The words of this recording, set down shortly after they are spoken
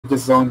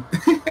Just zone.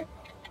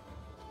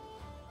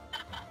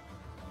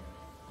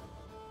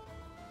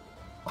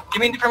 Give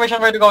me information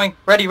where they're going.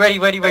 Ready. Let's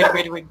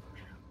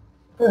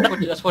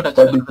put up.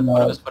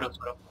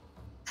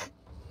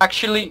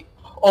 Actually,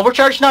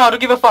 overcharge now. I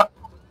don't give a fuck.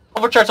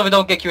 Overcharge so we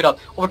don't get queued up.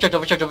 Overcharge.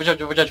 Put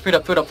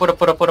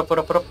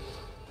up.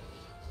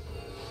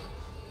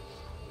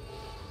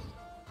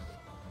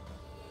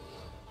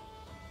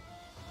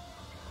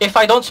 If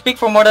I don't speak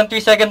for more than 3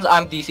 seconds,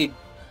 I'm DC'd.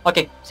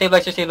 Okay, save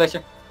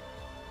Lyser.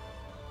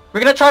 We're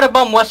gonna try to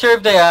bomb Wester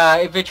if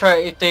they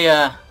try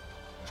to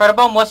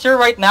bomb Wester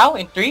right now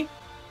in 3,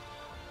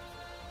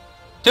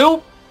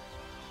 2,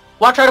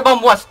 1. Try to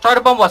bomb West.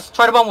 Bomb West.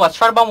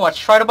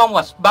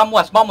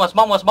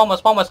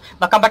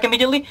 Now come back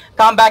immediately.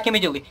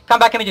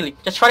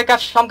 Just try to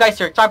catch some guys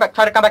here. Try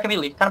to come back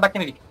immediately. Come back.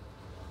 They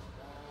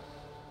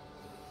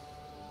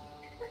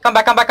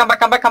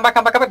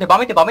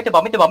bomb me.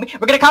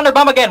 We're gonna counter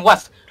bomb again,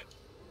 West.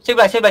 Save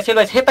life. Hit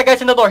the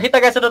guys in the door.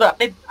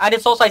 I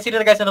need soul side. See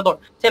the guys in the door.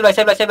 Save life.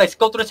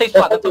 Go to the safe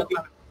spot.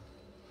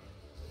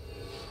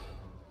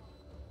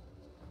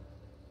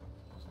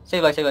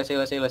 Save life.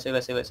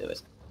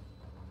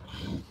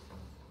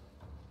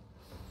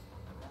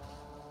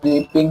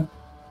 Sleeping.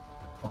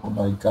 Oh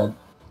my god.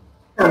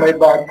 Oh my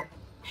bag.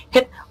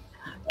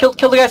 Kill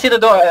the guys in the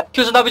door.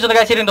 Q's and W's on the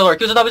guys hitting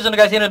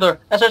the door.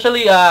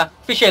 Especially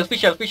fish shell.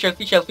 Q's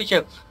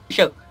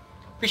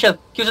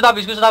and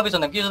W's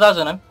on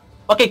them.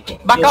 Okay,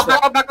 back up. They're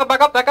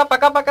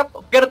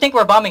gonna think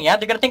we're bombing, yeah?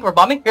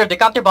 Here, they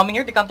counter bombing.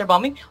 Okay,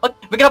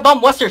 we're gonna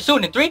bomb Wester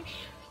soon in 3,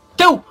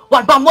 2,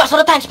 1. Bomb West of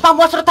the tanks. Bomb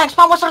West of the tanks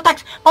only.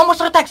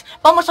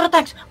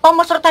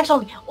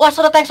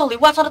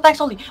 West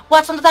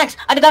of the tanks.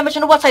 I need damage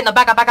on the west side. Now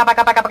back up.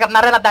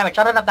 Not enough damage.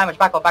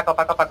 Back up.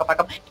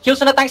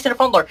 Kills on the tanks in the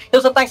front door.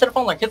 Kills the tanks in the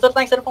front.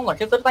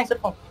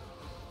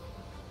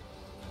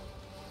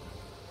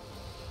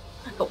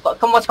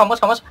 Come on.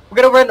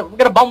 We're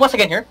gonna bomb West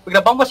again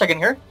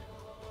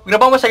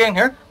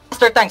here.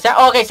 Master tanks,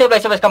 yeah? Okay, save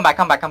life. Come back.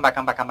 Come,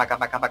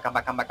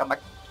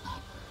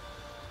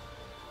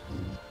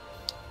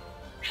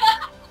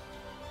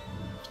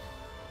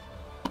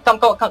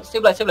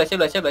 save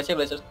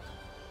life.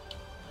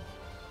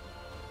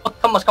 Oh,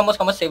 come on, save life.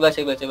 Come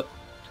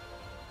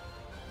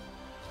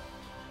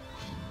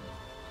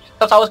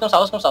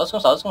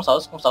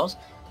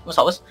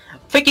south.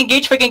 Fake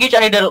engage. I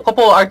need a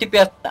couple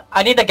RTPS.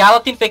 I need a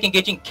Galatine fake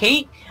engaging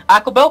Kate,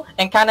 Akubel,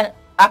 and Kana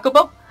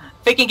Akubel.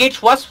 Fake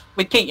engage West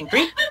with Kate in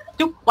 3,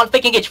 2, 1.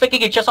 Fake engage.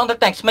 Just on the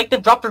tanks. Make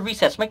them drop the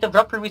resets. Wait,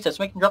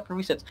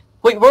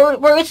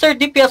 where is their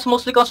DPS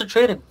mostly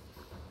concentrated?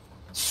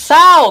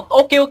 South.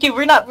 Okay.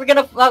 We're not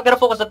gonna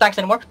focus the tanks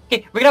anymore.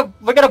 Okay, we're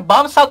gonna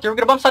bomb south here.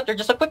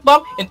 Just a quick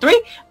bomb in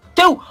 3,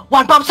 2,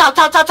 1. Bomb south.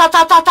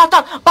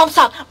 Bomb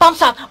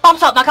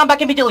south. Now come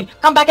back immediately.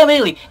 Come back. Don't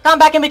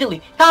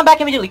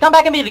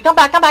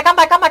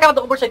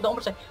overstate.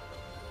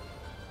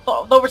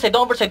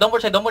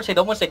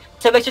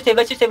 Save life.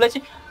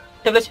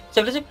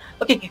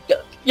 Okay,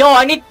 yo,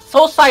 I need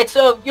soul sights.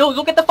 Yo,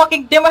 look at the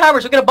fucking demon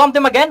hammers. We're gonna bomb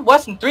them again.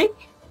 West in 3,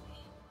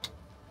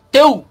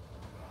 2,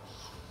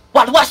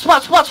 1. West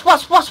on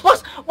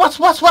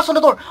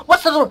the door.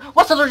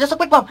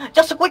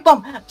 Just a quick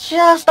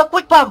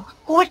bomb.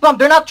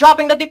 They're not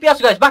dropping the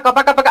DPS, guys. Back up.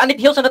 I need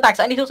heals and attacks.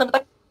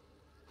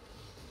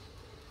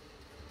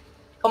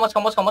 Come on.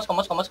 Save life.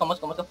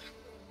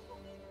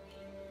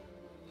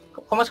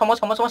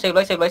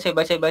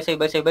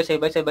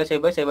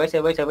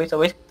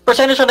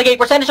 Percentage on the gate.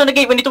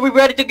 We need to be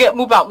ready to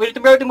move out. Hug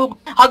the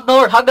north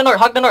door. Hug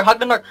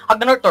the north.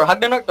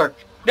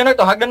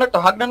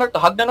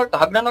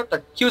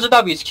 Q's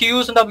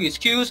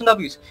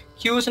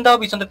and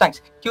W's on the tanks.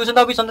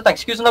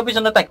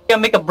 Gonna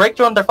make a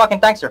breakthrough on their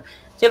fucking tanks here.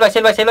 Save life.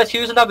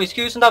 Q's and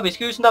W's on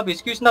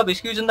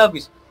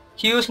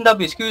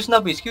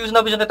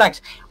the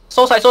tanks.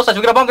 Soul sides. We're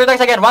gonna bomb their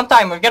tanks again. One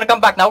time. We're gonna come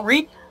back now.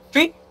 3,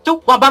 2,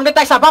 1. Bomb their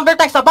tanks now.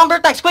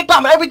 Quick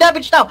bomb. Every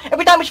damage fast.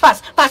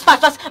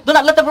 Do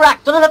not let them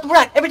react.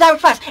 Every damage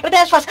fast.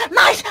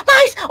 Nice.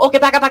 Okay,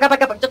 back up.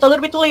 Just a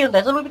little bit too late on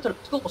that.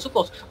 Too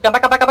close. Come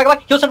back.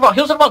 Heals and run.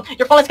 Your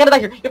fallen's gonna die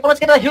here.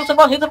 Heals and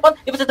run.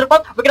 If it's in the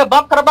front, we're gonna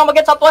bomb. Counter bomb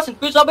against Southwest in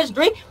 3,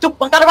 2,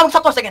 1. Counter bomb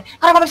Southwest again.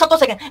 Counter bomb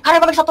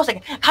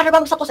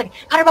Southwest.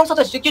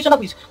 Use and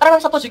W's.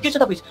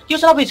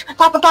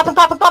 Clap him.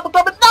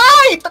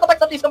 Nice. Come back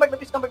to these. Come back to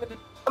these. Come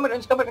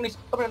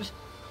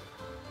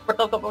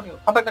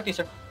back to these,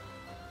 sir.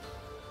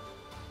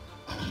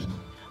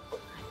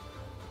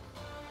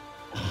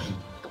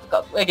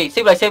 Okay,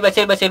 save life. Save life.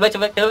 Come on.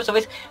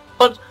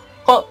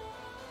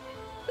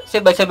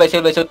 Save life.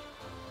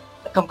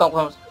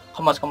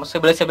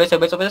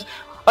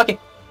 Okay.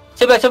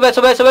 Save life.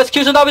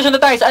 Q's and W's on the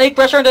tanks. I need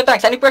pressure on the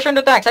tanks.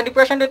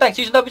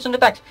 Q's and W's on the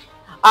tanks.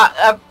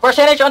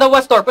 Percentage on the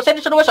west door. I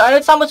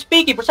need someone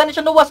speaking. Percentage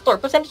on the west door.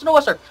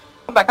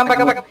 Come back.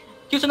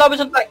 Q's and W's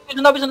on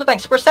the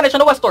tanks. Percentage on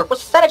the west door.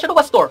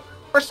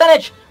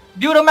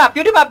 View the map.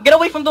 Get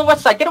away from the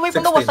west side. Come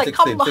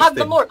hug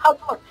the north.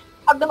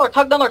 hug the north,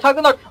 hug the north, hug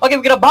the north. Okay,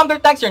 we're gonna bomb their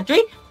tanks here in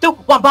 3, 2,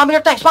 1. Bomb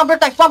their tanks, bomb their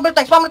tanks, bomb their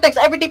tanks, bomb their tanks.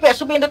 Every DPS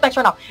should be in the tanks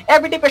right now.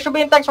 Every DPS should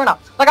be in tanks right now.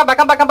 Come back,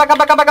 come back, come back, come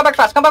back, come back, come back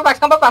fast. Come back fast,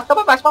 come back fast, come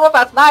back fast, come back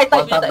fast. Nice,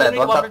 nice. One top dead,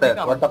 one top dead,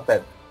 one top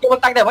dead. One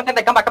tank there, one tank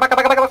there. Come back, come back, come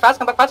back, come back fast,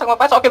 come back fast, come back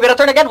fast. Okay, we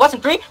return again. West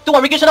in 3, 2,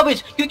 1. We Q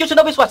west.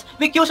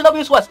 We Q west. We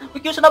Q west. We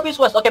Q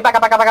west. Okay, back,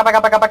 back, back, back, back,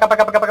 back, back, back, back,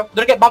 back, back.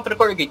 Don't get bumped to the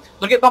courier gate.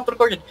 Don't get bumped to the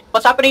courier.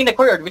 What's happening in the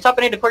courier? What's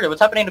happening in the courier?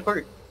 What's happening in the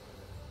courier?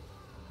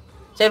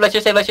 Save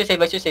Ledger, save Ledger, save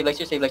Ledger, save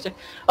Ledger, save Ledger.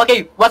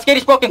 Okay, West gate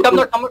is broken. Come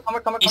north, come north, come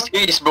north, come north. East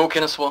gate is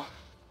broken as well.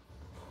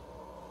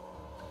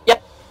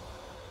 Yep.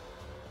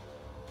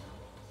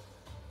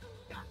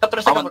 Come to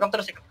the second floor, come to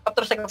the second, come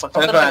to the second floor.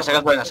 Second floor na,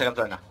 second floor na, second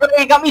floor na.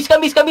 Okay, come east,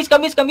 come east, come east,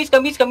 come east, come east,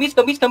 come east, come east,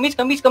 come east, come east,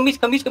 come east, come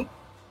east, come east, come east.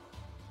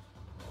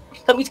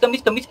 Come east, come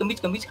east, come east, come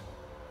east, come east.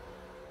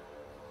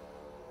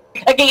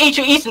 Engage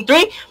you east in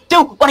 3,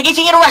 2, 1.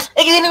 Engaging in the west.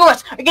 Engaging in the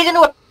west. Engaging in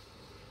the west.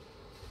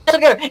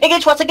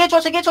 Engage west. Engage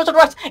west. Engage west to the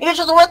west. Engage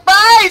west to the west.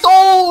 Nice.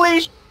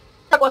 Holy shit.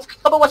 Come on,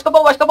 come on west. Come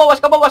on west. Come on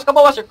west. Come on west. Come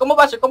on west. Come on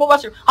west. Come on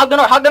west. Hug the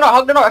north. Hug the north.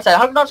 Hug the north side.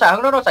 Hug the north side.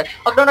 Hug the north side.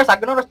 Hug the north side. Hug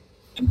the north side.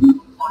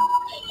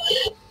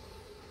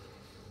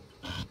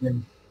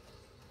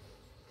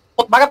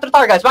 Back up to the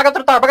tower, guys. Back up to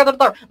the tower. Back up to the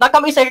tower. Now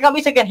come east again. Come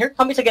east again here.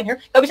 Come east again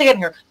here. Come east again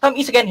here. Come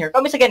east again here.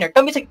 Come east again here.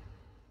 Come east again.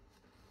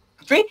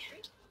 3,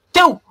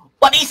 2,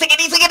 1. East again.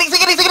 East again. East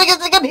again. East again.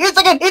 East again. East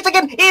again. East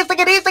again. East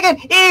again. East again.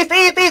 East.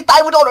 East. East.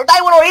 Die with order.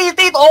 Die with order. East.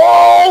 East.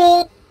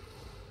 Oh.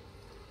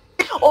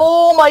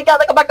 Oh my God.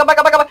 Come back. Come back.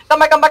 Come back. Come back.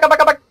 Come back. Come back. Come back.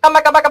 Come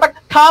back. Come back. Come back.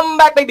 Come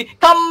back, baby.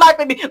 Come back,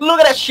 baby. Look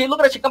at that shit. Look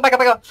at that shit. Come back.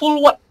 Come back.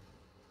 Full what?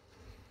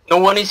 No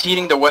one is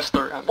hitting the west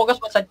door. Focus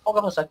west side.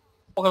 Focus west side.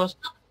 Focus west.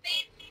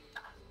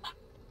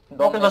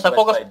 Dominate west side,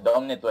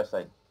 dominate west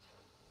side.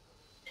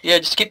 Yeah,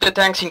 just keep the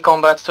tanks in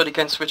combat so they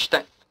can switch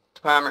to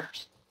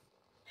hammers.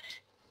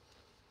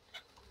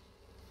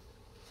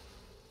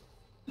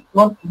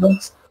 Don't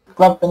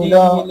clump in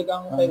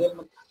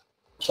the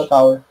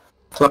tower.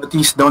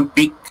 Floaties, don't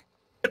peek.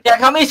 Yeah,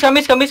 come east, come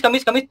east, come east, come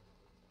east, come east.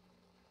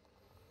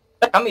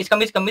 Come east,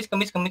 come east, come east,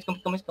 come east, come east, come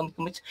east, come east,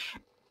 come east.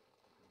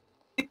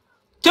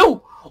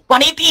 2,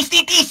 1. Hit east,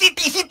 hit east, hit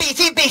east, hit east,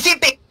 hit east,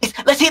 hit east.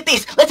 Let's hit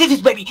this. Let's hit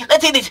this, baby.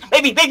 Let's hit this,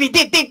 baby, baby.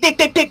 Dip, dip, dip,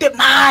 dip, dip, dip.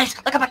 Nice.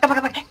 Come back, come back,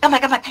 come back, come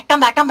back, come back,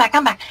 come back,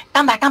 come back,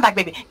 come back, come back,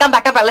 baby. Come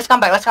back, come back. Let's come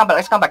back, let's come back,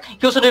 let's come back.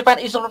 Here's the front,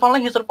 here's the front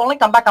line, here's the front line.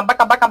 Come back, come back,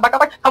 come back, come back, come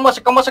back. Come on,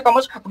 come on, come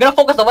on. We're gonna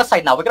focus the west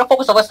side now. We're gonna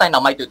focus the west side now,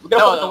 my dude. We're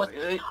gonna focus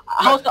the west.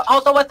 How's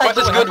the west side? West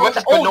is good, west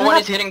is good. No one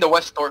is hitting the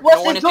west door.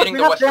 No one is hitting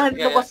the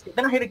west door.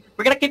 They're not hitting.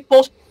 We're gonna keep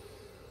post.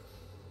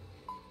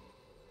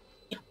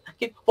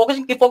 Keep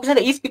focusing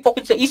the east, keep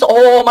focusing the east.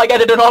 Oh my God,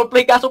 they don't know how to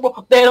play castle,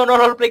 bro. They don't know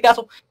how to play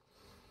castle.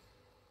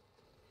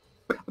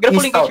 We're gonna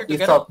East south,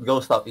 east south, go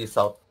south, east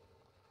south.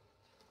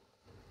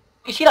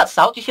 You see that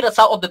south? You see that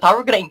south of the tower?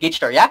 We're gonna engage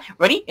there, yeah?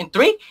 Ready? In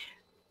 3,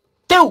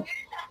 2,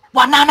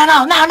 1. Now.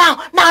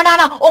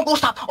 On go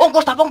stop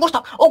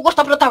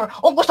the tower.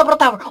 On go stop the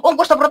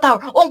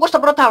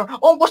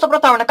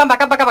tower. Now come back.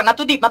 Not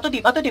too deep. Come back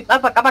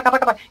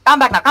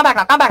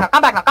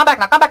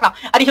now.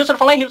 I need heals to the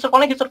falling. They're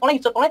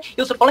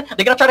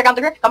gonna try to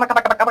counter here. Come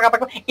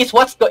back. It's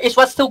what's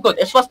still good.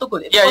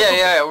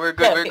 Yeah. We're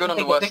good on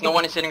the west. No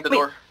one is hitting the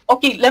door.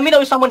 Okay, let me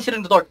know if someone's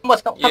hitting the door. Come on.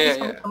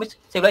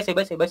 Save life.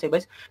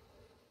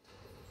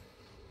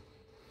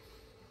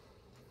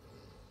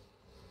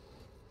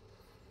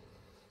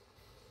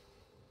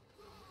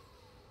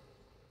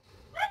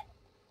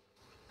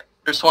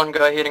 There's one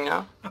guy hitting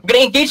now. I'm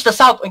gonna engage the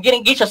south.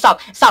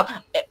 South.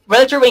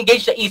 Relative will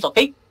engage the east,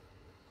 okay?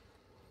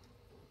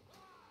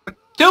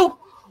 2,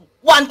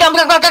 1. Come.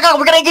 We're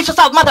gonna engage the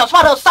south. Mudhouse.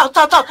 South of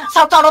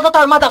the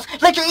tower. Mudhouse.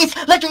 Ledger east.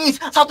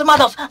 South to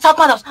Mudhouse.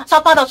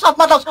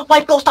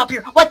 White ghost up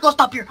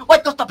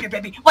here,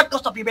 baby.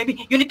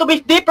 You need to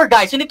be deeper,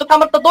 guys. You need to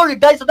come out the door. You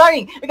guys are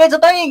dying.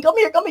 Come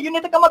here. You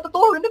need to come out the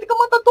door. You need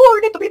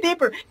to be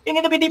deeper. You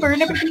need to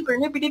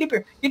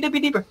be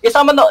deeper. Is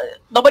someone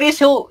nobody's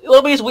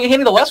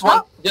hitting the west?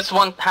 Just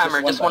one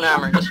hammer.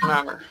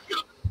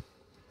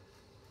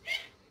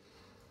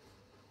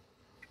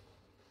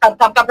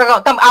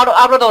 Come out of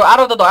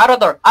the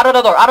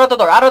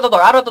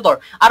door.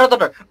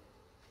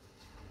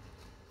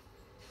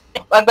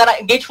 I'm gonna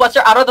engage west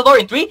here, out of the door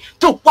in 3,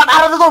 2, 1,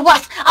 out of the door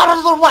west.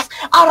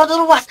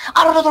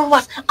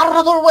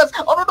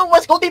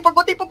 Go deeper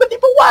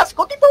west.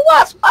 What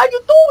are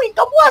you doing?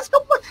 Come west,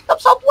 come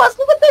southwest.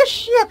 Look at this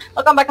shit.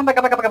 Oh, come back,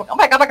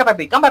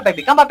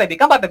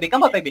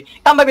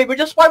 baby. We're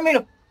just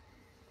farming.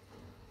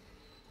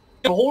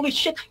 Holy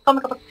shit! Come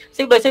back.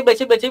 Save blade.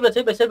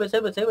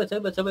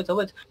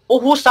 Oh,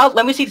 who's south?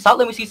 Let me see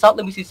south.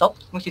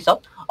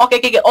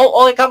 Okay.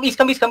 Oh, come east.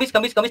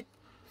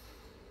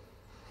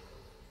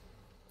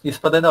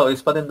 East pa din daw.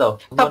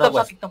 Come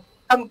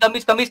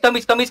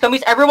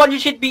east. Everyone, you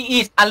should be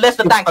east, unless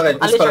the tanks.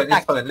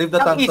 Leave the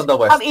tanks on the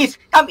west.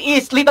 Come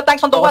east. Leave the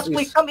tanks on the west,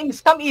 please. Come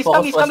east.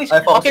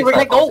 Okay,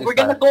 we're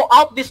gonna go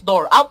out this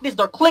door.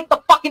 Click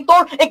the fucking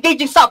door,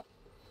 engaging south.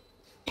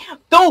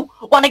 2,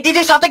 1,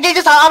 engages out,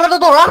 out of the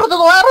door, out of the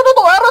door, out of the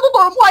door, out of the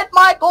door. White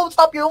Mike, go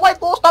stop you, White,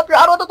 go stop you,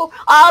 out of the door,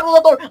 out of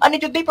the door. I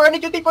need you deeper, I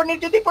need you deeper, I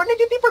need you deeper, I need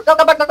you deeper. Come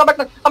back, come back,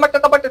 come back,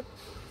 come back.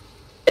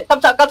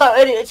 Comes out.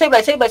 Save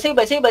light.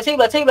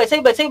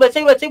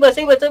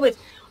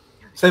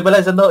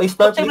 Stabilize on the east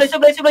door, please.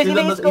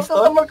 Stabilize. Come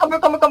to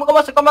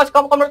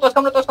us.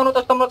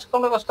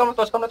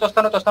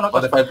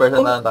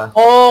 45% na ata.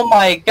 Oh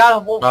my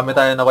god. Marami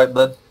tayo na white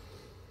blood.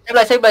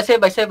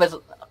 Stabilize.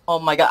 Oh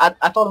my god.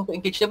 I told him to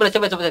engage. Stabilize.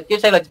 Give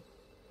stabilize.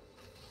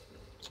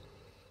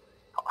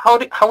 How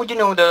would you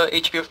know the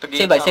HP of the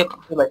gate? Stabilize.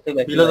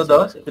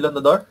 Below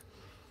the door.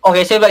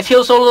 Okay, stabilize.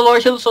 Heal solo the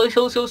Lord. Heal. We're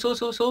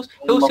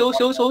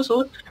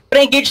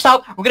gonna engage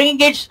south. We're gonna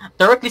engage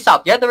directly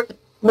south. Yeah, directly.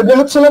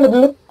 Nagulot sila.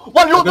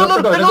 One loot, engage on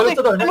the door,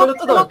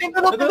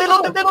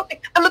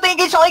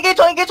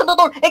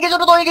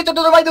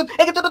 right dude,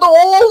 engage on the door,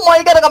 oh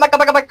my god, come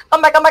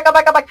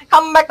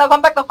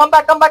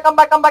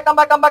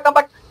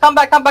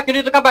back, you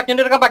need to come back,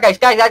 guys,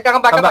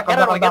 come back, get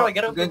away,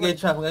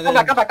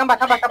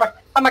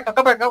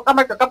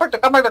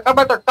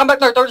 come back,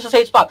 towards the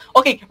safe spot.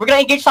 Okay, we're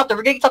gonna engage south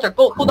there,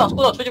 go, cool downs,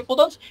 switch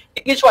cooldowns,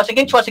 engage watch,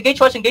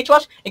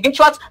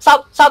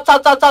 south.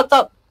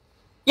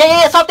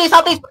 Yeah, southeast.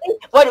 Wait,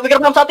 we're gonna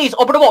come southeast.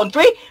 Open the wall in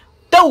 3,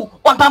 2,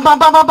 1. Bam.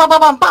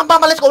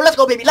 Let's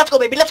go, baby. Let's go,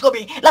 baby.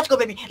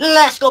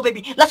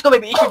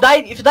 If you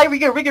die,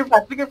 rigor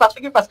fast.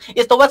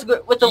 Is the west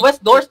with the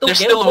west door still? There's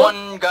still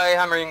one guy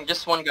hammering,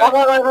 just one guy.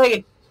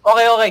 Okay.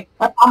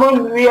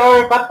 We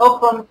are cut off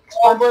from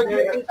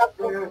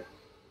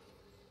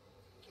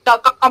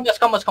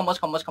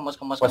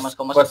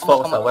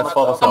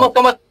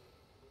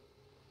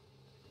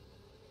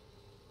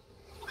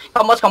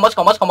Come West focus. Come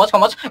on.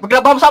 We're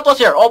gonna bomb southwest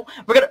here. Oh,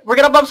 we're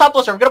gonna bomb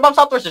southwest here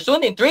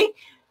soon in 3,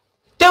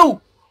 2,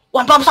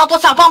 1. Bomb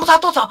southwest,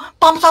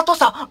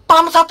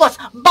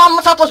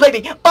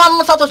 baby.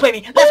 Bomb southwest,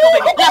 baby.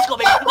 Let's go,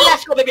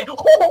 baby.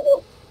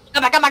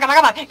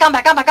 Come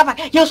back.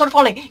 Heels are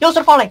falling. Your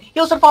falling.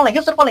 You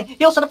need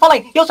heels are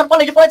falling. Okay,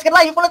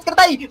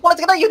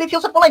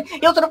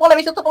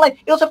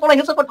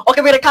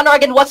 we're gonna counter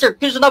again. What's there?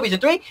 Here's the nubbies in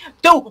 3,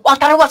 2, 1.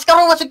 Counter what's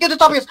get the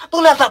top.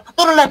 Don't let up,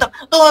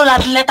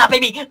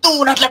 baby.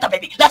 Do not let up,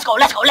 baby. Let's go.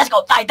 Die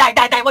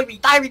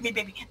with me,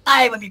 baby.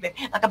 Now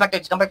come back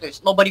to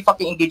this. Nobody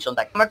fucking engaged on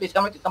that. Come back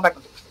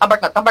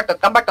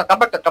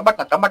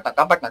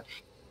now.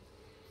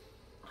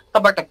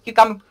 Keep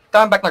coming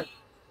back now.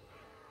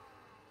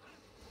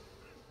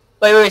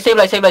 Wait, save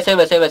light. Okay,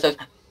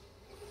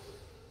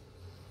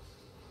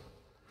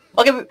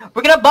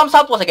 we're gonna bomb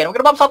southwest again. Over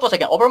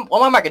on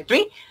my market.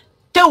 3,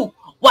 2,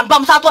 1.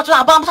 Bomb southwest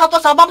now. Guys,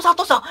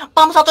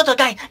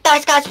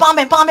 bomb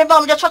him.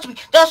 Just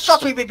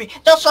trust me, baby.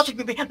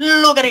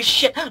 Look at this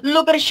shit.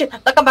 Now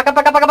come back.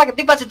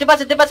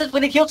 Defenses.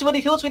 We need heals.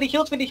 Back up.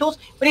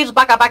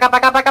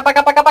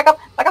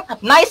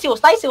 Nice heals.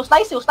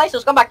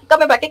 Come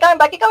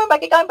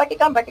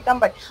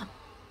back.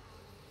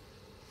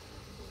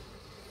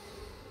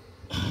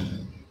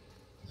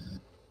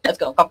 Let's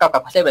go. Come.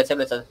 Save it.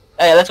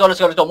 Hey, let's go.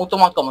 Move to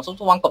one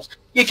comes.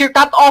 If you're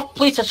cut off,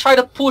 please let's try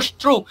to push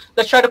through.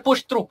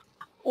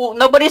 Oh,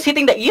 nobody's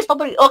hitting the east.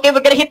 Okay,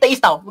 we're gonna hit the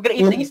east now. We're gonna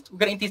hit the east. We're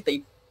gonna hit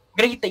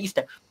the east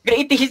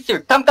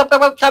there. Come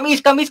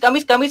east.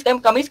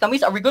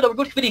 Are we good?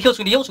 With the heals.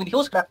 Come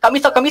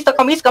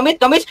east. We're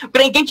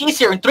gonna engage east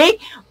here in 3,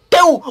 2,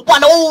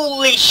 1.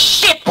 Holy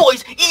shit,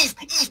 boys! East.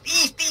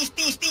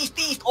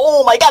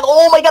 Oh my god.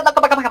 Now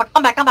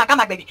come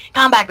back, baby.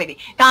 Come back.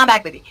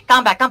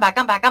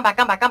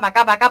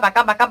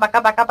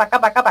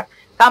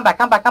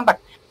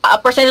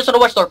 Percentage on the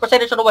west door. I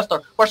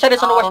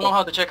don't know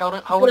how to check. How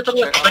to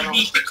check?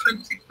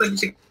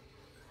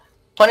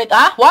 20.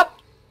 What?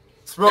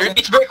 It's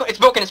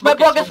broken.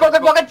 Stabilize.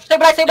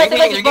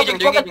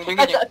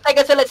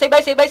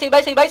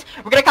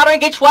 We're gonna counter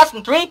engage west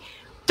in 3,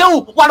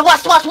 2, 1.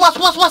 West.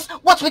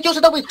 With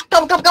using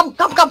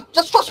the come.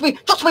 Just trust me.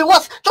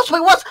 West.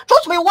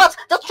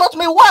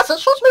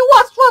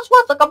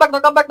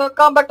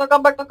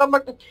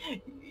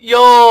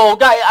 Yo,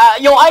 guys.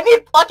 I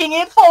need fucking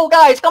info,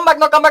 guys. Come back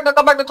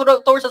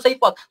towards the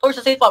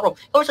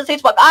safe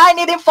spot. I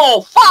need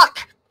info.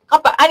 Fuck.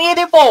 Come back. I need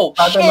info.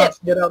 Shit.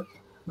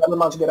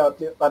 Battlemounts, get out.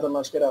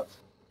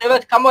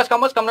 David, come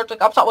southwest,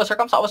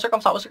 sir.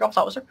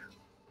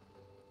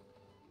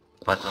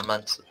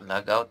 Battlemounts,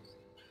 lag out.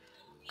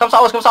 Come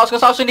south.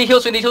 We need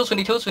heals. We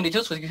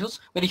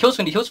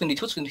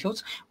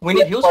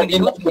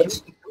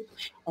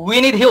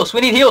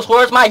need heals.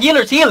 Where's my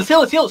healers?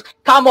 Heals.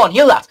 Come on,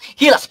 heal us.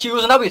 Q's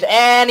and W's.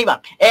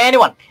 Anyone.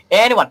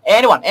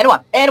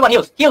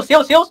 Heals.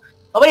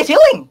 Nobody's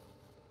healing.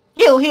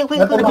 Heal. Let's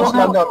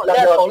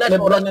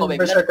go,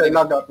 baby.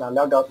 Log out now.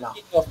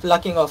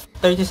 Locking off.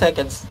 30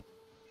 seconds.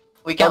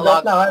 We can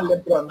log. I'm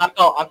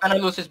gonna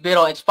lose this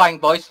battle. It's fine,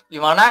 boys.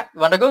 You wanna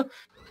go?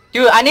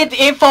 Dude, I need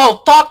info.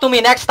 Talk to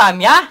me next time,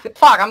 yeah?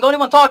 Fuck, I'm the only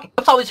one talking.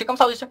 Come southeast here.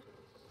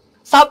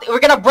 We're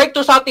gonna break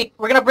to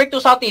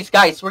southeast.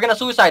 Guys. We're gonna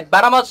suicide.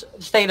 Baramas,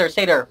 stay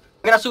there.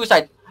 We're gonna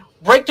suicide.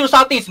 break to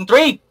southeast in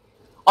 3.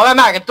 On my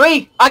mark in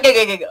 3.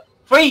 Okay.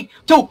 3,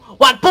 2,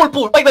 1,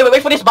 pull.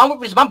 Wait for this bomb,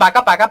 back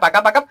up.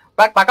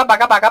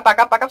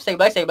 Stay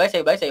by.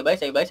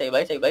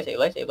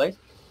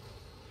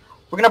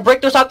 We're gonna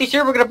break to southeast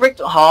here,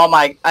 oh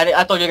my,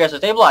 I told you guys to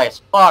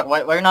stabilize. Fuck,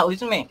 why you're not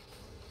losing me?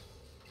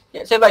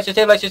 Yeah, stabilize.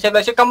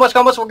 Come west,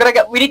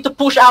 we need to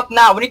push out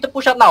now.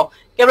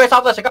 Get ready,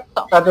 southwest.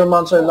 Battle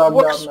monster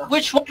logged out now.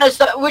 Which one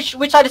is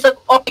which side is it?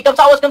 Okay, come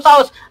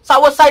southwest.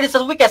 Southwest side is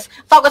the weakest.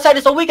 Southwest side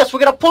is the weakest. We're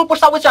gonna push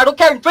southwest side. I don't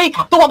care. In 3,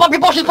 2, 1,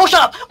 push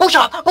up. Push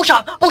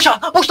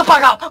the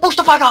fuck out.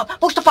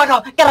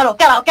 Get out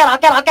now. Get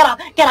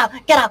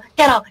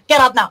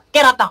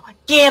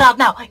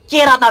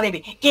out now,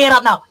 baby. Get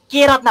out now.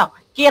 Get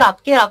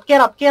out. Keep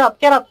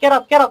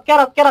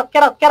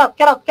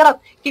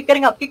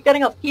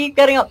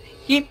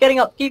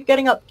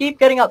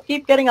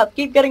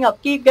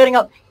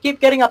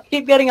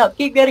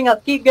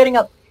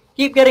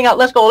getting up.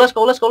 Let's go.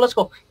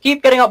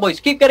 Keep getting up, boys.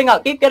 Keep getting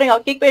up.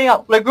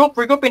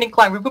 Regrouping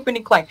incline. Regrouping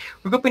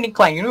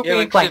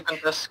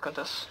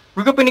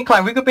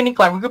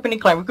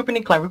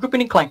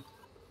incline.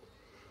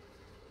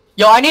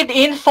 Yo, I need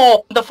info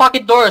on the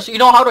fucking doors. You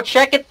know how to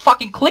check it?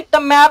 Fucking click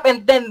the map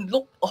and then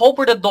hope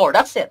for the door.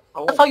 That's it.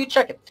 That's how you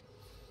check it.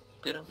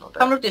 Didn't know that.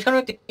 Come with this.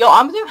 Yo,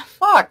 I'm doing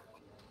fuck.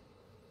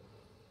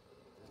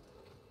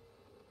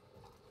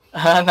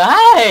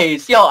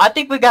 Nice. Yo, I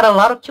think we got a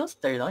lot of kills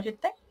there, don't you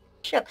think?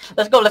 Shit.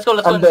 Let's go.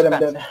 I'm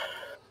dead.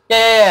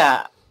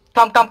 Yeah.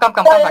 Come back.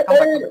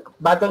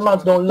 Battle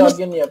mounts, don't log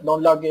in yet.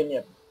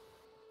 We're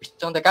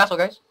still in the castle,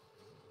 guys.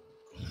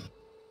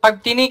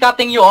 Tini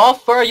cutting you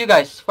off. Where are you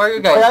guys?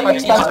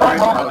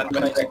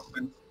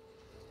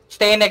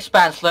 Stay in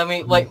expanse. Let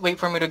me wait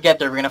for me to get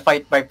there. We're gonna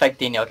fight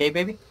Tini, okay,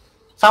 baby?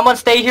 Someone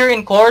stay here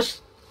in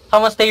course.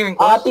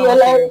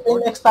 TLI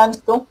in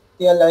expanse too.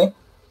 TLI.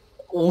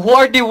 Who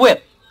are they with?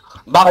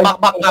 Back.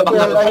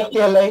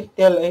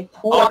 TLI.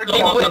 Who are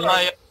they with?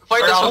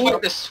 Fight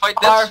this. I'm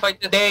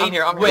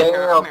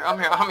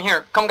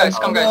here. Come guys.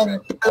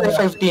 TLI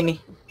 5 Tini.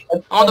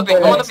 I'm on the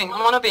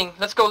ping.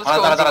 Let's go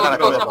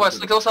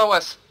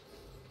southwest.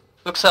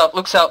 Looks out.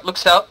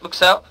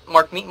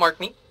 Mark me.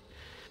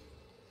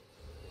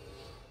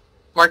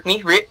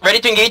 Ready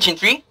to engage in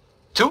 3,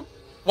 2,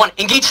 1.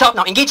 Engage south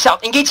now. Engage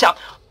south. Engage to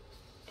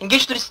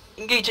this.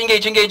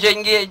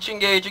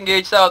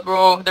 Engage south,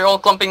 bro. They're all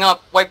clumping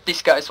up. Wipe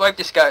these guys. Wipe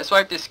these guys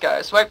out.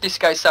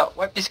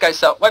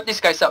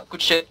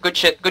 Good shit.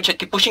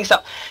 Keep pushing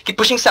south.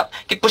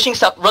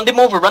 Run them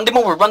over.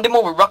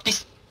 Rock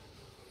these.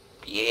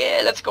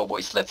 Yeah, let's go,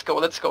 boys. Let's go.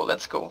 Wipe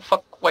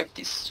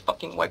these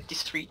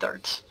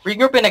retards.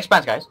 Regroup in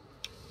expanse, guys.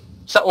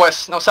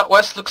 Southwest. Look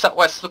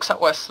southwest.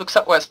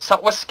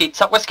 Southwest gate.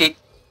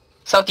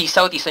 Southeast.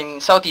 Southeast.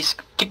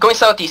 Keep going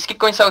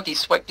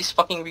southeast. Wipe these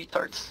fucking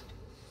retards.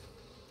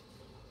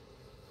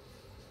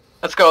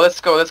 Let's go.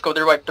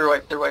 They're wiped.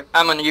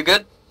 Amon, are you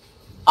good?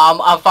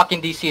 I'm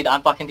fucking DC'd.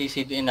 I'm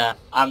DC'd.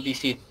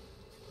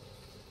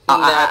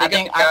 I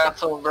think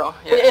castle, bro.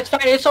 Yeah. It's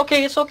fine. It's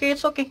okay.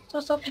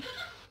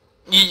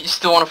 You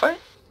still want to fight?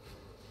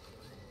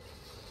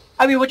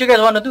 I mean, what you guys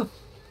want to do?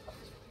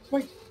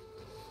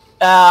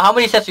 How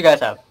many sets you guys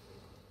have?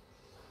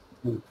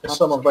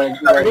 Some of my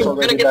We're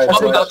gonna get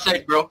fucked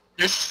outside, bro.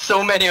 There's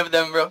so many of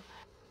them, bro.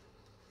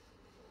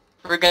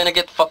 We're gonna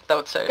get fucked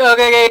outside.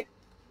 Okay.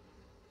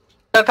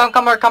 Come to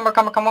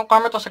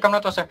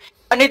us, sir.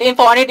 I need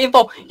info.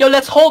 Yo,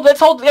 let's hold.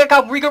 Yeah,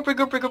 come,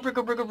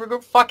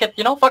 regroup. Fuck it.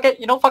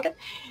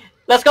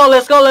 Let's go.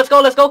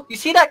 You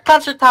see that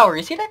cancer tower?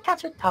 Yeah.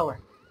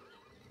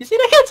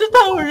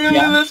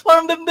 Let's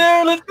farm them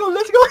there. Let's go.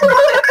 They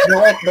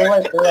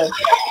went.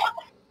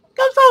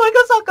 Come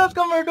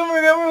here.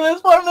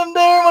 Let's farm them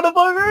there,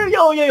 motherfucker.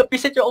 Yo.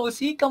 Reset your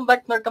OC. Come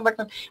back north.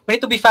 We need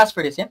to be fast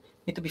for this, yeah?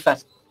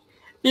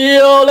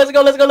 Yo, let's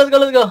go.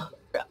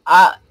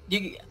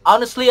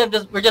 Honestly,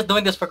 we're just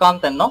doing this for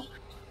content, no?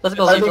 Let's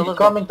go. Are they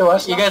coming to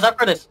us? You guys up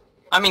for this?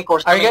 I'm in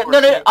course. Are you guys? No,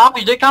 they're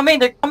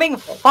coming.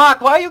 Fuck,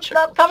 why are you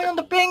not coming on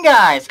the ping,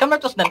 guys? Come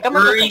northwest then.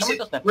 We're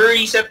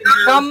resetting.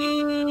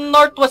 Come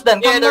northwest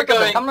then. Yeah, they're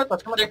coming. Come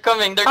northwest. They're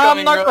coming.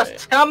 Come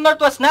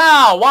northwest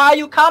now. Why are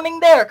you coming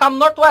there? Come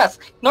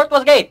northwest.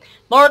 Northwest gate.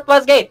 You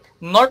guys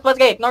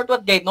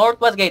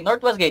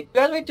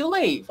were too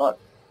late. Fuck.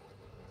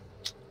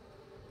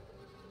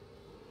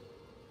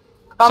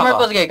 Come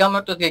northwest gate.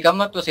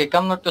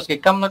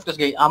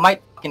 I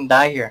might fucking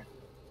die here.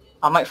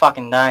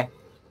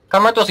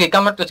 Come northwest gate.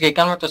 Keep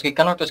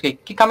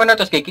coming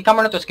northwest gate.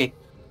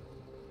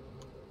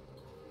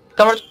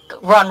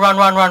 Run.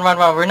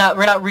 We're not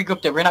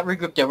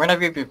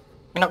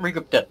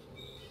regrouped yet.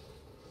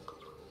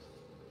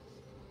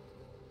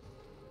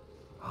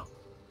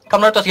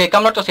 Come northwest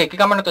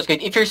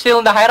gate. If you're still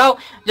in the hideout,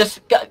 just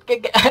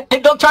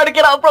don't try to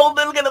get out, bro.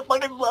 They'll get a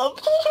fucking blow.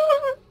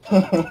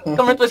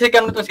 Come northwest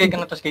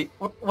gate.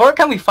 Where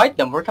can we fight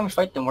them? Where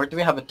do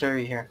we have a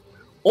turret here?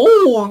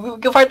 Oh, we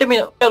can fight them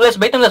in... Let's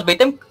bait them.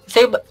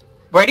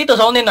 Ready to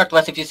zone in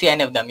northwest if you see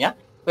any of them, yeah?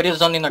 Ready to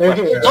zone in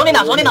northwest. Zone in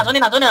now, zone in now, zone in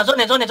now, zone in now, zone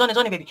in, zone in, zone in,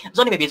 zone in, baby.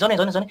 Zone in, baby, zone in,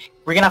 zone in, zone in.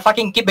 We're gonna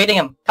fucking keep baiting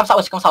him. Come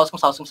south, come south, come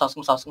south, come south,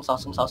 come south, come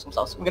south, come south, come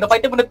south. We're gonna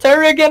fight them with the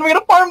terror again. We're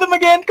gonna farm them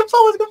again. Come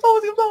south, come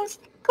south, come south.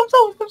 Come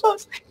south, come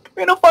south.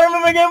 We're gonna farm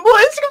them again,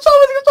 boys. Come south,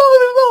 come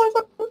south, come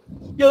south.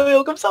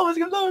 Yo, come south,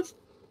 come south.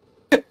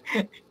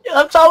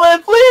 I'm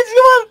solid, please,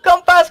 come on.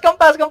 Come fast, come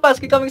fast, come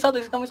fast. Keep coming south,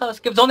 keep coming south.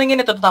 Keep zoning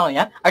in into the town,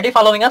 yeah? Are they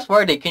following us?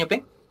 Where are they? Can you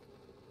ping?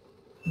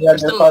 Yeah,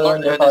 they're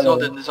following, yeah, they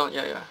zoned in, they zoned,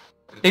 yeah.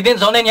 They didn't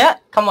zone in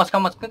yet? Come on,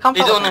 come They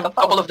zone in, a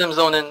couple of them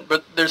zone in,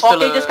 but there's still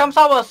okay, just come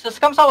south,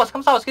 just come south,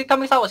 come south. Keep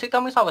coming south, keep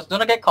coming south. Do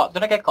not get caught, do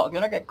not get caught, do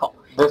not get caught.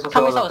 There's Keep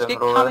coming all of south, them, keep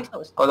bro. coming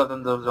south. All of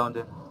them zoned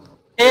in.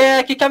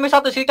 Yeah, keep coming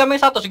south, keep coming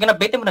south. We're gonna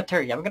bait them on the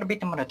turret, yeah? We're gonna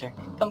bait them on the turret.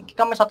 Keep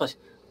coming south.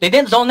 They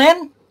didn't zone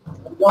in?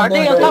 Are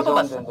they on top of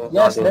us?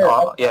 Yes, they're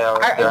up. Yeah,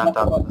 they're on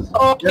top of us.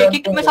 Okay,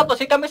 keep coming south,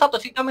 keep coming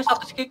south, keep coming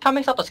south, keep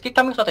coming south, keep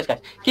coming south,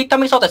 guys. Keep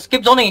coming south,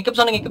 keep zoning in, keep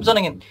zoning in, keep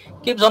zoning in.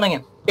 Keep zoning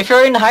in. If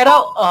you're in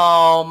hideout,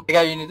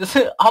 yeah, you need this.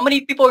 How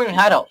many people are in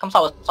hideout? Come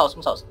south, come south,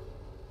 come south.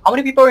 How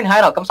many people are in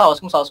hideout? Come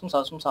south, come south, come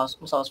south, come south,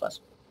 come south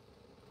fast.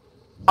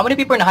 How many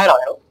people are in hideout?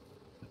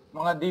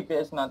 Mga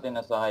DPS natin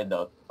nasa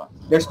hideout pa.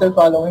 They're still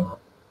following.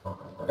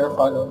 They're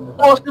following.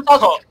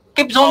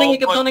 Keep zoning in,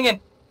 keep zoning in.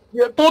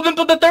 Yeah, pull them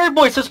to the turret,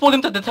 boys. Let's pull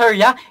them to the turret,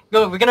 yeah?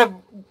 Go, we're gonna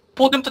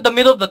pull them to the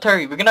middle of the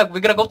turret. We're gonna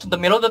go to the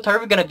middle of the turret.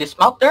 We're gonna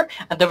dismount there,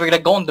 and then we're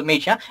gonna go on the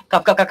mage, yeah?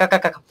 Come.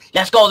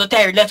 Let's go to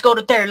turret. Let's go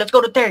to turret. Let's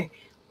go to turret.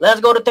 Let's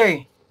go to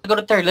turret. Let's go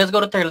to turret. Let's go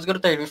to turret. Let's go to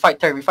turret. We fight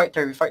turret. We fight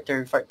turret. We fight turret.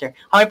 We fight turret.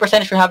 How many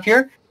percentage we have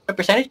here? What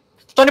percentage?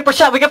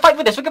 20%. We can fight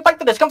with this. We can fight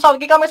with this. Come south.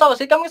 Keep coming south.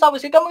 Keep coming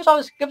south. Keep coming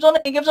south. Keep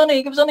zoning in. Keep zoning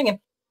in. Keep zoning in.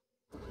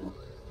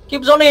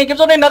 Keep zoning in. Keep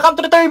zoning in. Now come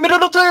to the turret.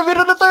 Middle of the turret.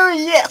 Middle of the turret.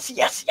 Yes.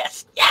 Yes.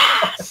 Yes.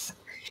 Yes.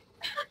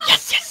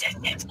 Yes.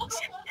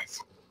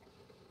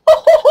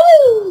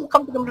 Oh,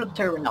 come to the middle of the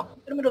turret right now.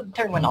 Come to the middle of the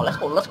turret right now. Let's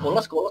go. Let's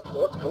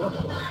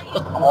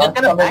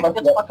gonna back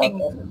this fucking.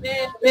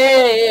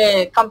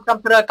 Yeah. Come to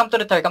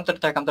the turret. Come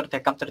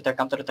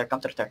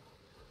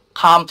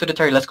to the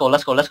turret. Let's go,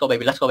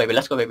 baby.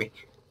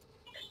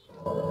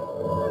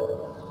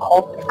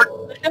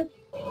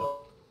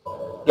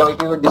 Yo, if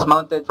you were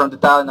dismounted from the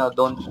town,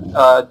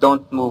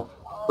 don't move.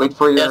 Wait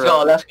for your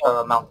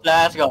mount.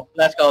 Let's go.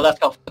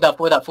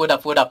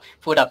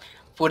 Food up.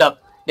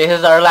 This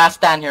is our last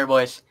stand here,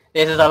 boys.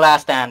 This is our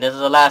last stand, baby. This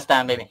is the last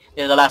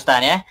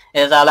stand, yeah?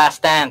 This is our last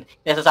stand.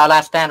 This is our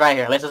last stand right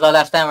here. Let's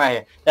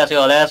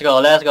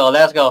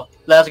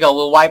go.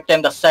 We'll wipe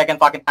them the second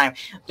fucking time.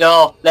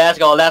 Yo, let's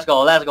go.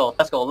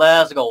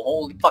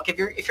 Holy fuck.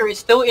 If you're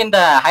still in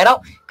the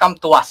hideout, come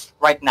to us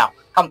right now.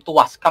 Come to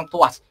us.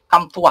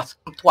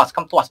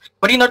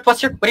 Ready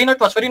northwest here? Ready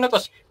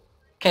northwest.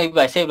 Okay,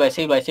 save guys.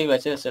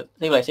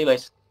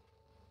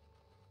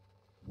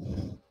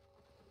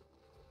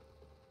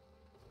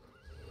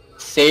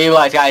 Save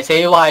lives, guys.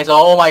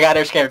 Oh my god,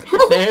 they're scared. No,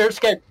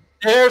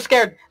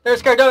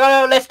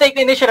 let's take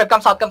the initiative.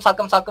 Come south.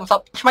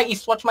 Watch my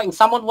east.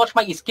 Someone watch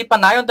my east. Keep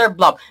an eye on their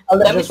blob.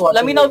 Let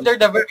me know if they're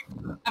diverting.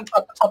 Come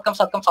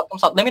south.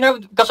 Let me know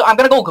because I'm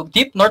gonna go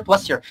deep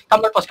northwest here.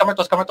 Come northwest. We're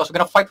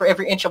gonna fight for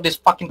every inch of this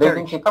fucking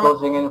territory. Keep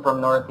closing in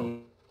from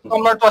northeast.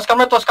 Come northwest.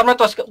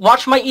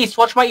 Watch my east.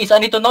 I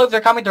need to know if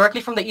they're coming directly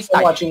from the east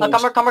side. Come.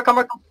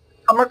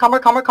 We're gonna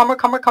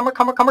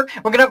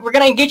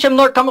engage him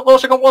north. Come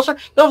closer. Go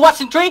west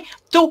in 3,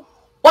 2,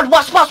 1.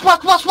 West. Out of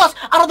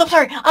the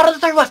turret.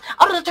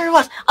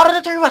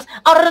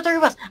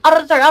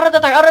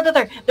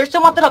 They're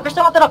still mounted up.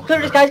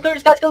 Clear this guys. Come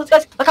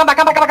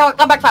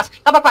back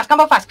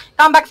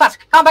fast.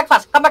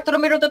 Come back to the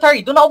middle of the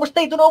turret. Do not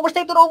overstay.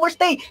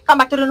 Come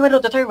back to the middle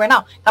of the turret right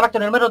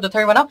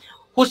now.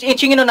 Who's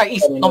inching in on our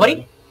east?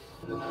 Nobody?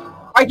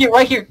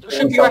 Right here.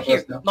 Should be right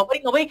here. Nobody?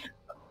 Come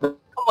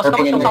on.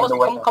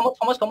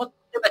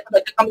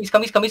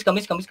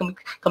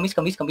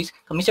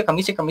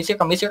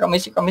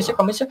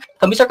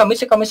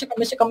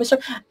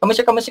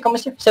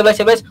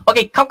 Stabilize.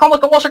 Okay, come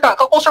closer. Come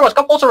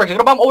closer. You're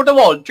gonna bomb over the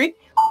wall. 3.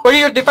 Ready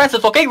your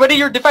defenses, okay? Ready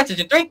your defenses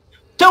in 3,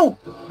 2,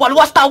 1.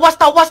 What's that? What?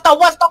 Look at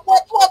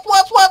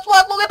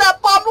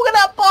that bomb.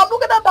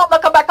 Now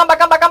come back.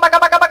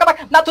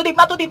 Not too deep,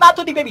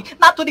 baby.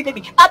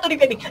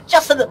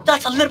 Just a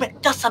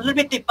little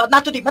bit deep.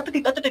 Not too deep.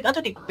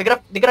 They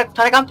gonna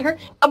try to come to her.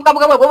 Come.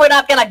 We're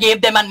not gonna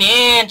give them an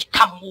inch.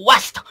 Come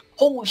west.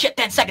 Holy shit,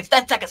 10 seconds.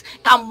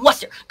 Come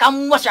west here. I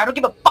don't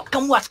give a fuck.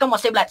 Come west.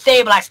 Stabilize.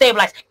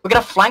 We're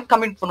gonna flank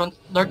coming from the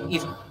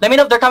northeast. Let me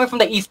know if they're coming from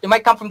the east. They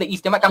might come from the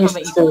east.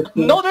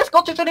 No, there's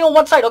concentrating on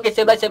one side. Okay,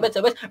 stabilize.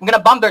 We're gonna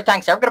bomb their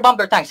tanks.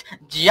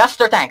 Just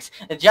their tanks.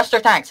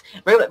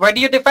 Ready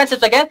your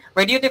defenses again.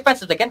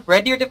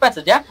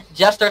 Yeah?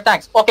 Just their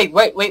tanks. Okay,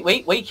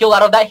 wait. Heal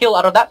out of that.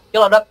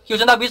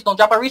 Qs and W's. Don't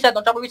drop a reset.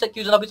 Qs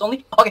and W's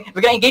only. Okay,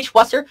 we're gonna engage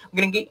west here.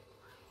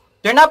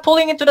 They're not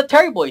pulling into the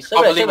Terry boys.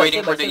 Probably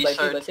waiting for the east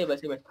side.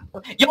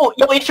 Yo,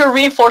 if your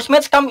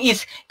reinforcements come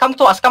east, come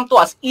to us.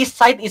 East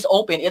side is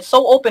open. It's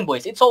so open,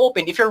 boys. If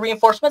your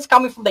reinforcements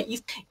coming from the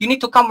east, you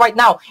need to come right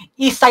now.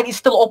 East side is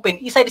still open.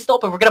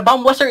 We're gonna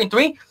bomb western in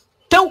 3,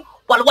 2,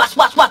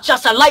 What?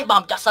 Just a light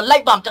bomb. Just a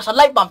light bomb. Just a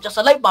light bomb. Just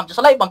a light bomb. Just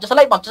a light bomb. Just a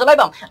light bomb. Just a light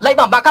bomb. Light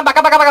bomb. Back. Come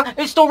back.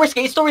 It's too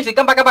risky.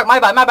 Come back. My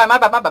bad.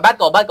 Bad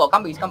goal.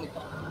 Come please.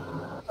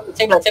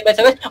 Save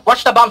it.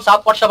 Watch the bomb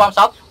south, guys.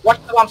 Watch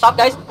the bomb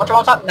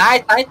south.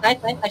 Nice.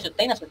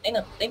 Sustain.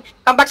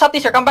 Come back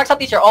southeast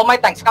here. All my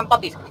tanks. Come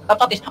southeast.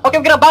 Okay,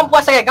 we're gonna bomb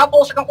west again. Come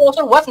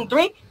closer. West in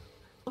 3.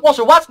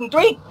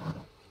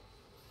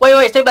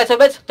 Wait. Stabilize. Let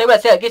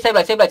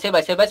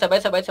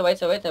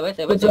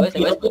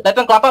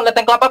them clamp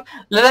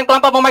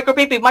up on micro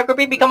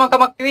PP. Come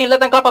on. Green. Let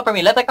them clamp up for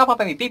me.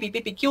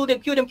 PP. Kill them.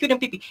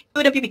 PP.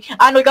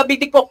 I know you got big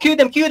dick. Kill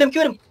them. Kill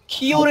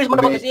these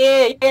motherfuckers.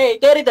 Yeah.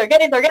 Get in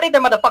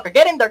there, motherfucker.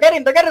 Get in there.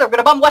 We're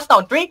gonna bomb west now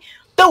in 3,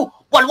 2,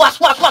 1. West.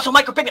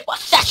 Micro PP.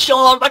 Session.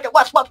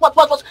 West.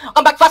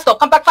 Come back fast.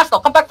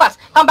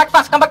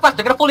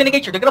 They're gonna fully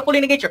negate you.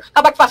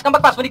 Come back fast.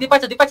 We need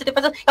defenses.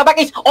 Come back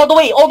east. All the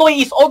way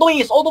east.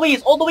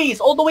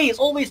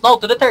 Now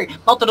to the terry.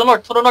 Now to the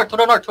north. To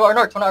our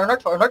north.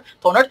 We're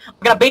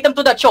gonna bait them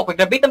to that choke.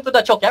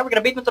 Yeah, we're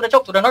gonna bait them to the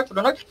choke. To the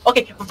north.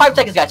 Okay, for 5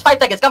 seconds, guys. 5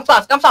 seconds. Come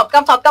south.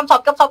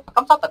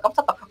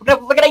 We're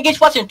gonna engage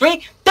west in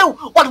 3, 2,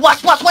 1.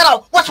 West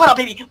out,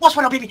 baby.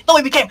 The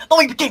way we came,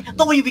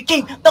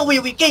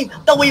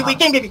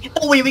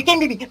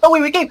 baby. The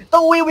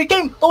way we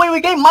came.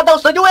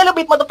 Mudhouse Ledger,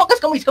 elevate, motherfuckers.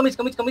 Come east.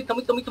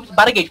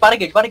 Barricade.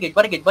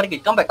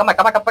 Come back.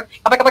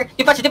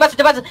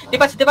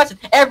 Defense.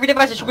 Every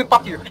defense should be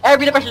popped here.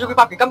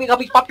 Come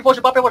east, pop your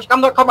portion.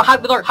 Come north.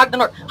 Hug the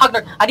north.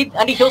 I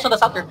need heals on the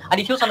south here.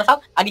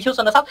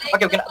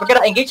 Okay, we're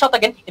gonna engage south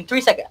again in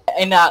 3 seconds.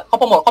 In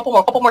couple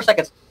more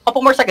seconds.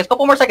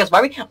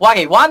 Bobby.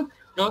 Okay, 1,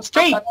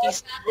 3,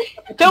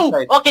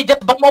 2. Okay,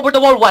 just bomb over the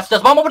wall west.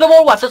 Over the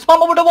wall.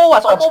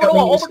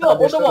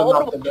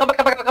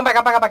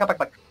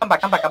 Come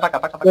back.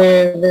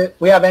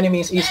 We have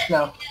enemies east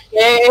now.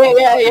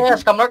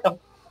 Yes. Come north. Come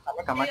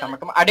on.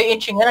 Are they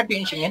inching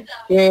in?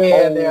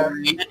 Yeah, they are.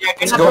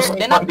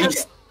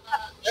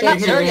 They're not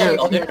there yet.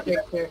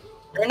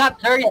 They're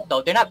not there yet,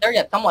 though.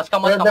 Come on.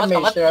 We're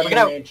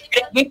gonna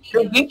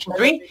engage in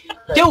 3,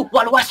 2,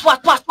 1.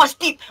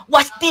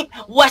 West deep.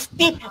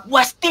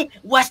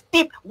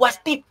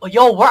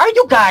 Yo, where are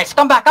you guys?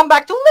 Come back.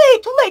 Too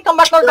late. Come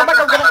back. We're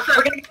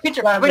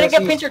gonna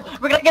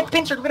get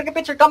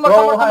pinchered. Come on.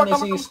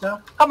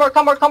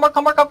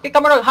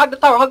 Hug the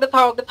tower.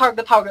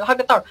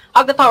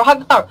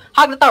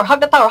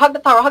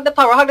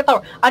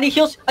 I need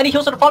heals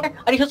to the falcon.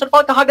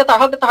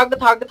 Hug the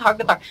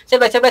tower.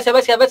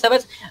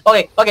 Save.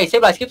 Okay,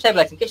 stabilize. Keep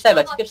stabilizing. Keep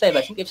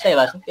stabilizing.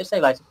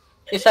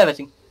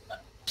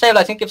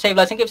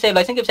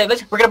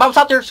 We're gonna bounce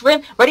out there,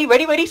 sprint.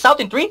 Ready. South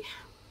in 3,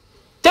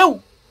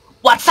 2,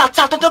 1. South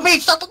to the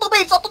mage.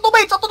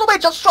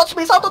 Just trust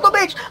me. South to the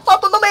mage.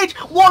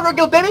 Warrior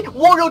guild,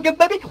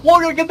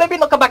 baby.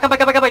 No, come back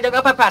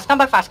fast.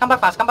 Come back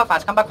fast.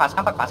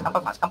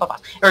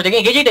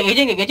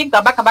 Everything engaging.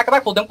 Come back.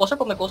 Pull them closer.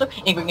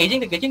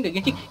 Engaging.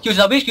 Q's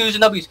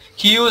and W's.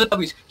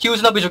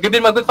 We're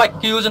giving them a good fight.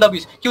 Q's and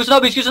W's.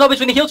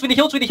 When he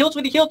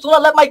heals.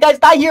 Don't let my guys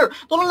die here.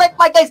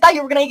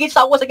 We're gonna engage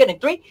southwest again in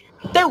 3,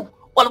 2,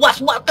 1.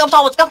 West. Come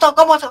south.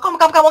 Come on. To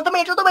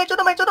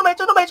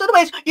the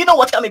maze. You know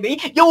what's coming, baby.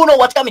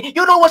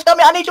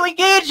 I need you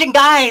engaging,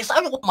 guys.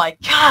 Oh my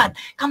god.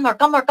 Come north.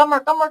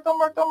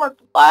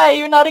 Why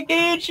you're not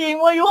engaging?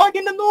 Why are you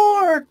hugging the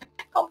north?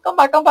 Come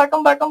back.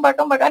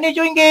 I need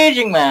you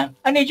engaging, man.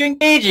 We're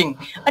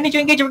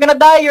gonna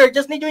die here.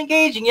 Just need you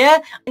engaging, yeah?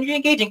 I need you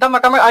engaging. Come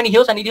on. I need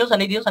heals.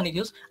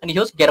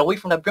 Get away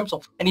from that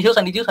brimstone. I need heals.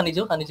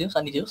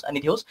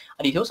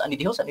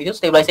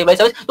 Stabilize.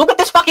 Look at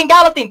this fucking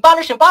Galatine.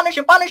 Punish him.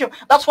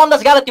 That's one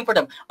less Galatine for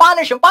them.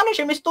 Punish him.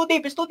 It's too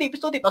deep.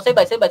 Now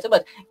stabilize.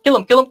 Kill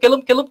him.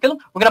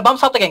 We're gonna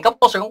bounce out again. Come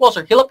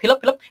closer. Heal up. We're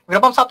gonna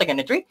bounce out again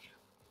in 3,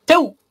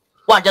 2,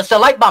 1. Just a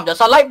light bomb.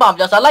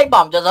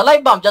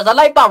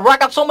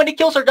 Rack up so many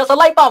kills, sir. Just a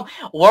light bomb.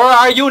 Where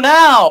are you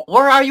now?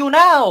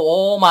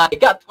 Oh my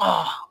god.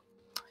 Oh.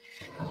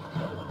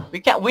 We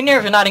can't win here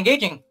if you're not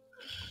engaging.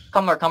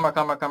 Come here.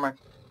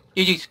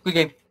 GG's, good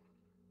game.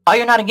 Why are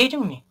you not engaging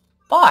with me?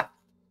 Fuck.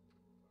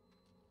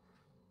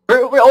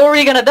 We're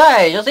already gonna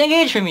die. Just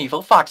engage with me,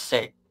 for fuck's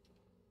sake.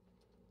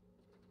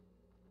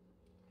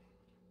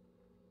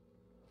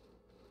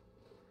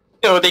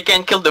 No, they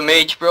can't kill the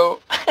mage, bro.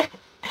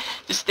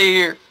 Just stay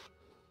here.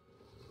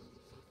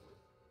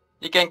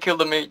 You can't kill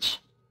the mage.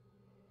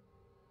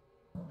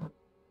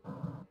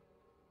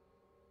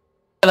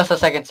 Tell us the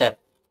second set.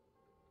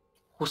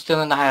 Who's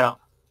still in the hideout?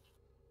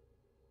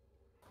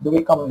 Do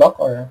we come back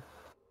or?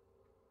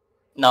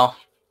 No,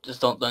 just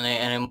don't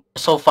donate anymore.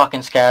 We're so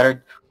fucking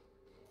scattered.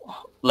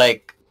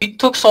 Like, it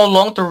took so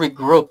long to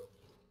regroup.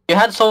 You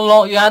had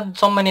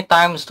so many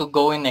times to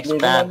go and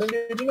expand.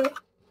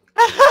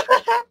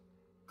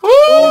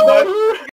 Woo!